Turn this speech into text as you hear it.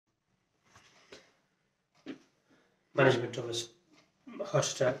management of a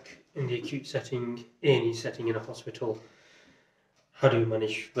heart attack in the acute setting, A&E setting in a hospital. How do you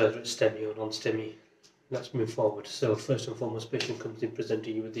manage whether it's STEMI or non-STEMI? Let's move forward. So first and foremost, patient comes in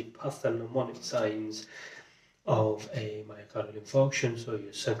presenting you with the pathomonic signs of a myocardial infarction, so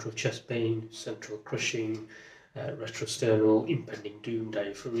your central chest pain, central crushing, retrosternal, impending doom,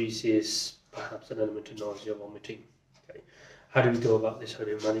 diaphoresis, perhaps an element of nausea, vomiting. Okay. How do we go about this? How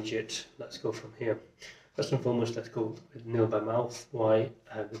do we manage it? Let's go from here. First and foremost, let's go with nil by mouth. Why?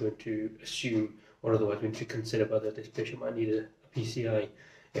 We're going to assume, or otherwise we're going to consider whether this patient might need a PCI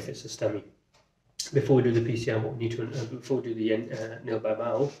if it's a STEMI. Before we do the PCI, what we need to before we do the nil by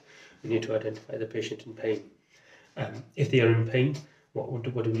mouth, we need to identify the patient in pain. If they are in pain, what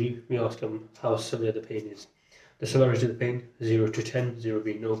do we do? We ask them how severe the pain is. The severity of the pain, 0 to 10, 0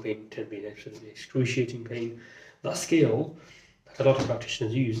 being no pain, 10 being absolutely excruciating pain. That scale that a lot of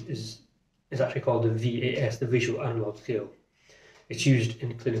practitioners use is actually called the VAS, the Visual Analog Scale. It's used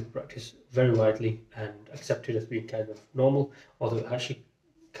in clinical practice very widely and accepted as being kind of normal, although it actually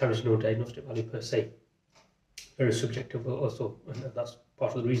carries no diagnostic value per se. Very subjective also, and that's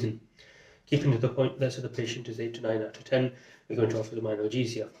part of the reason. Keeping to the point, let's say the patient is 8 to 9 out of 10, we're going to offer them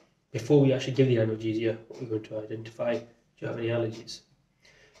analgesia. Before we actually give the analgesia, what we're going to identify, do you have any allergies?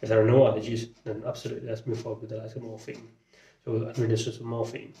 If there are no allergies, then absolutely let's move forward with the likes of morphine. So we'll administer some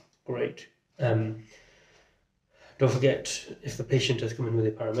morphine. Great. Don't forget, if the patient has come in with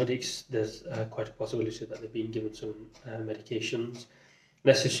the paramedics, there's quite a possibility that they've been given some medications.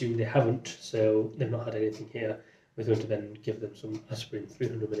 Let's assume they haven't, so they've not had anything here. We're going to then give them some aspirin,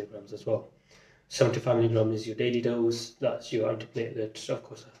 300 milligrams as well. 75 milligrams is your daily dose. That's your antiplatelet. Of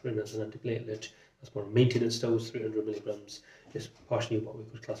course, aspirin as an antiplatelet. That's more maintenance dose. 300 milligrams is partially what we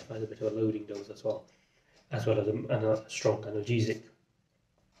could classify as a bit of a loading dose as well as a strong analgesic.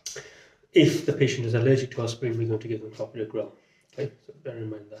 If the patient is allergic to aspirin, we're going to give them clopidogrel. Okay, so bear in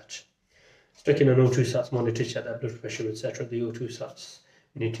mind that. Sticking an O2 sats monitor, check that blood pressure, etc. The O2 sats,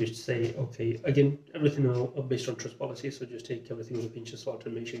 we need to say, okay, again, everything based on trust policy, so just take everything with a pinch of salt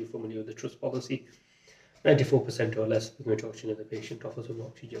and make sure you're familiar with the trust policy. 94% or less, we're going to oxygenate the patient, offer some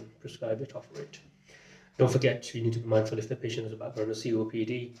oxygen, prescribe it, offer it. Don't forget, you need to be mindful if the patient has a background of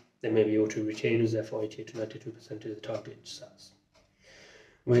COPD, there may be O2 retainers, therefore 88 to 92% is the target sats.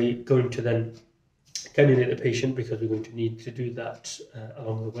 We're going to then cannulate the patient because we're going to need to do that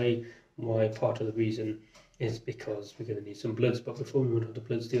along the way. Why? Part of the reason is because we're going to need some bloods, but before we move on to the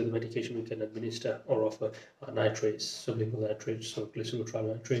bloods, the other medication we can administer or offer are nitrates, sublingual nitrates, so glycerol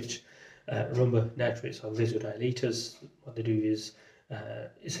nitrates. Remember, nitrates are vasodilators. What they do is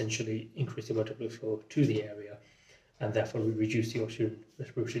essentially increase the amount of blood flow to the area, and therefore we reduce the oxygen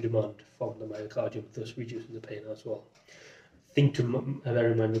respiratory demand from the myocardium, thus reducing the pain as well. Thing to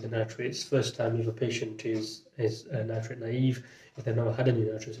bear in mind with the nitrates, first time if a patient is nitrate naive, if they've never had any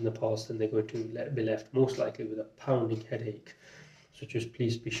nitrates in the past, then they're going to be left most likely with a pounding headache. So just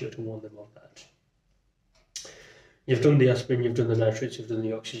please be sure to warn them of that. You've done the aspirin, you've done the nitrates, you've done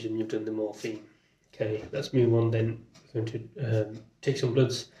the oxygen, you've done the morphine. Okay, let's move on then. We're going to take some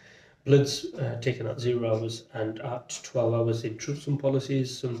bloods. Bloods taken at 0 hours and at 12 hours in some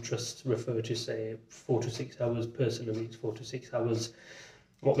policies. Some trusts refer to say 4 to 6 hours. Personally, it's 4 to 6 hours.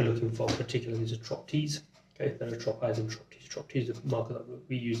 What we're looking for particularly is a TROP-Ts. Okay, there are TROP-Is and TROP-Ts. TROP-Ts is the marker that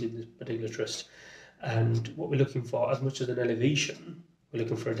we use in this particular trust. And what we're looking for, as much as an elevation, we're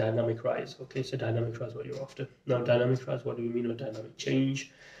looking for a dynamic rise. Okay, so dynamic rise, what you're after. Now, dynamic rise, what do we mean by dynamic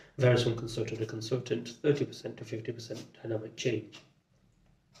change? Varies from consultant to consultant, 30% to 50% dynamic change.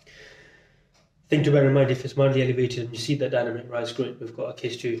 Thing to bear in mind, if it's mildly elevated and you see that dynamic rise, great, we've got a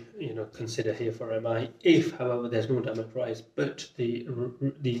case to consider here for MI. If, however, there's no dynamic rise, but the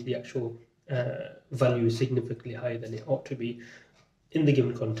actual value is significantly higher than it ought to be in the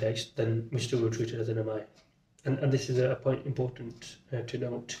given context, then we still will treat it as an MI. And this is a point important to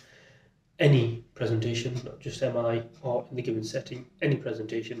note. Any presentation, not just MI or in the given setting, any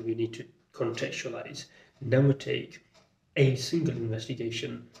presentation we need to contextualize. Never take a single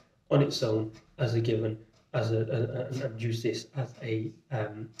investigation on its own as a given, and use this as a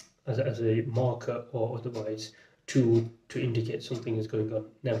marker or otherwise tool to indicate something is going on.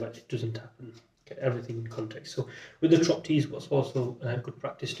 Never, it doesn't happen. Okay, everything in context. So with the TROP-Ts, what's also good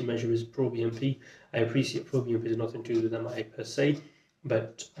practice to measure is pro-BNP. I appreciate pro-BNP is nothing to do with MI per se,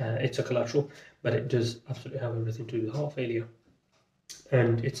 but it's a collateral, but it does absolutely have everything to do with heart failure,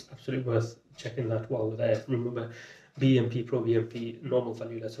 and it's absolutely worth checking that while we're there. Remember, BNP, pro-BNP, normal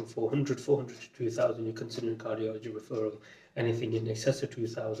value less than 400 to 2000, you're considering cardiology referral. Anything in excess of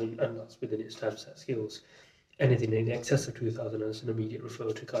 2000, and that's within its time set skills, Anything in excess of 2,000 is an immediate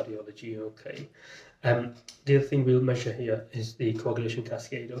referral to cardiology. Okay. The other thing we'll measure here is the coagulation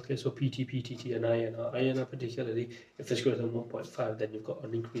cascade. Okay, so PT, PTT, and INR particularly, if it's greater than 1.5, then you've got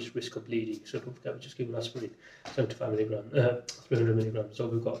an increased risk of bleeding. So don't forget, we're just giving aspirin, 75 milligrams, 300 milligrams. So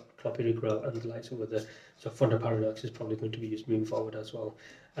we've got clopidogrel and the likes over there. So fondaparinux is probably going to be used moving forward as well.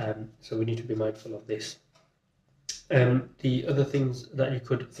 So we need to be mindful of this. The other things that you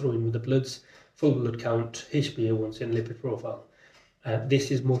could throw in with the bloods, full blood count, HbA1c, and lipid profile. This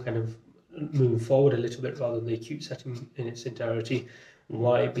is more kind of moving forward a little bit rather than the acute setting in its entirety.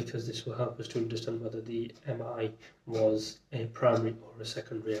 Why? Because this will help us to understand whether the MI was a primary or a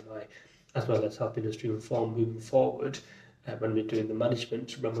secondary MI, as well as helping us to inform moving forward when we're doing the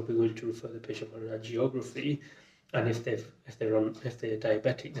management. Remember, we're going to refer the patient for an angiography, and if they're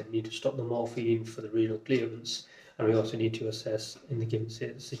diabetic, then we need to stop the morphine for the renal clearance. And we also need to assess, in the given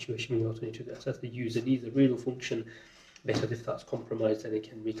situation, we also need to assess the user needs, the renal function, because if that's compromised, then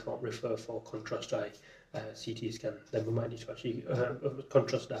again, we can't refer for contrast eye CT scan. Then we might need to actually,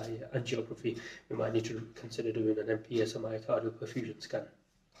 contrast eye angiography, we might need to consider doing an MPS, a myocardial perfusion scan.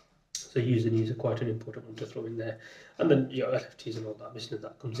 So user needs are quite an important one to throw in there. And then your LFTs and all that business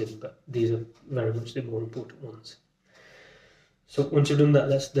that comes in, but these are very much the more important ones. So once you've done that,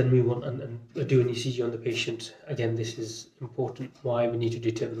 let's then move on and do an ECG on the patient. Again, this is important, why we need to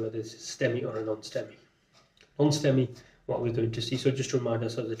determine whether it's a STEMI or a non-STEMI. Non-STEMI, what we're going to see, so just to remind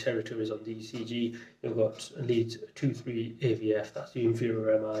us of the territories on the ECG, you've got leads 2-3 AVF, that's the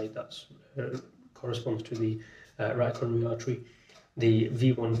inferior MI, that corresponds to the right coronary artery. The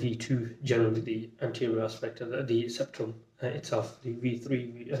V1, V2, generally the anterior aspect of the septum itself, the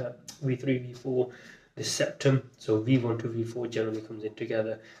V3, V4, the septum, so V1 to V4 generally comes in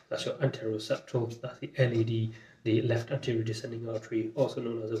together. That's your anteroseptal, that's the LAD, the left anterior descending artery, also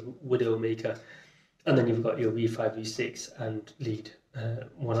known as a widowmaker. And then you've got your V5, V6 and lead,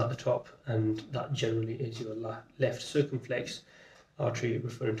 one at the top, and that generally is your left circumflex artery,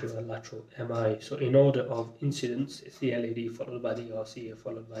 referring to a lateral MI. So in order of incidence, it's the LAD followed by the RCA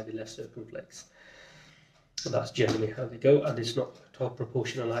followed by the left circumflex. So that's generally how they go, and it's not at all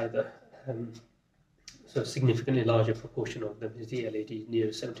proportional either. So a significantly larger proportion of them is the LAD,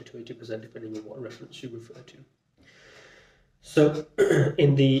 near 70 to 80%, depending on what reference you refer to. So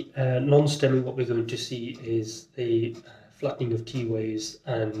in the non-STEMI, what we're going to see is the flattening of T waves,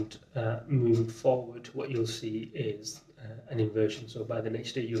 and moving forward, what you'll see is an inversion. So by the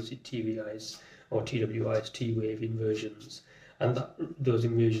next day, you'll see TVIs or TWIs, T wave inversions, and those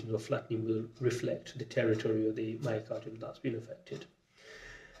inversions or flattening will reflect the territory of the myocardium that's been affected.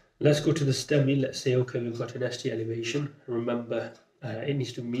 Let's go to the STEMI. Let's say, okay, we've got an ST elevation. Remember, it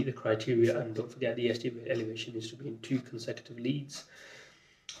needs to meet the criteria, and don't forget the ST elevation needs to be in 2 consecutive leads.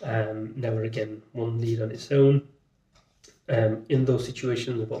 Never again one lead on its own. In those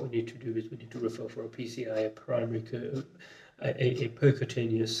situations, what we need to do is we need to refer for a PCI, a primary, a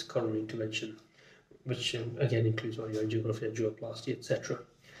percutaneous coronary intervention, which again includes all your angiography, angioplasty, etc.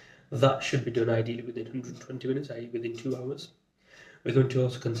 That should be done ideally within 120 minutes, i.e. within 2 hours. We're going to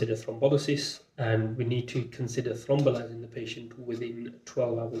also consider thrombolysis, and we need to consider thrombolizing the patient within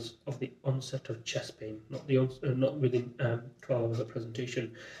 12 hours of the onset of chest pain, not within 12 hours of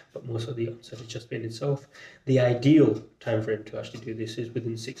presentation, but more so the onset of chest pain itself. The ideal time frame to actually do this is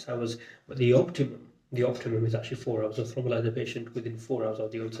within 6 hours, but the optimum is actually 4 hours. So thrombolize the patient within 4 hours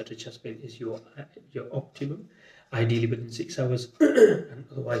of the onset of chest pain is your optimum, ideally within 6 hours, and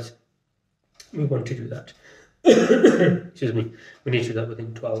otherwise we want to do that. Excuse me, we need to do that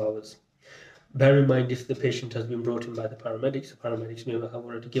within 12 hours. Bear in mind, if the patient has been brought in by the paramedics may well have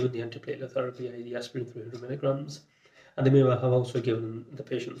already given the antiplatelet therapy, i.e. the aspirin 300 milligrams, and they may well have also given the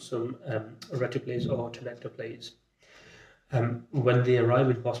patient some retiplase or tenecteplase. When they arrive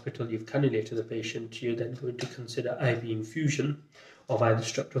in hospital, you've cannulated the patient, you're then going to consider IV infusion of either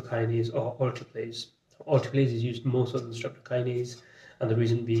streptokinase or alteplase. Alteplase is used more so than streptokinase, and the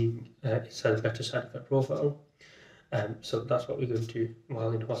reason being it has a better side effect profile. So that's what we're going to do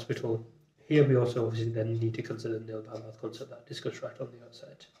while in hospital. Here we also obviously then need to consider the nil bile bath concept that I discussed right on the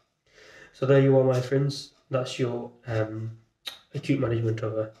outside. So there you are, my friends. That's your acute management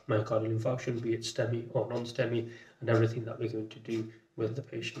of a myocardial infarction, be it STEMI or non-STEMI, and everything that we're going to do with the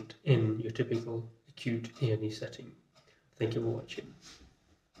patient in your typical acute A&E setting. Thank you for watching.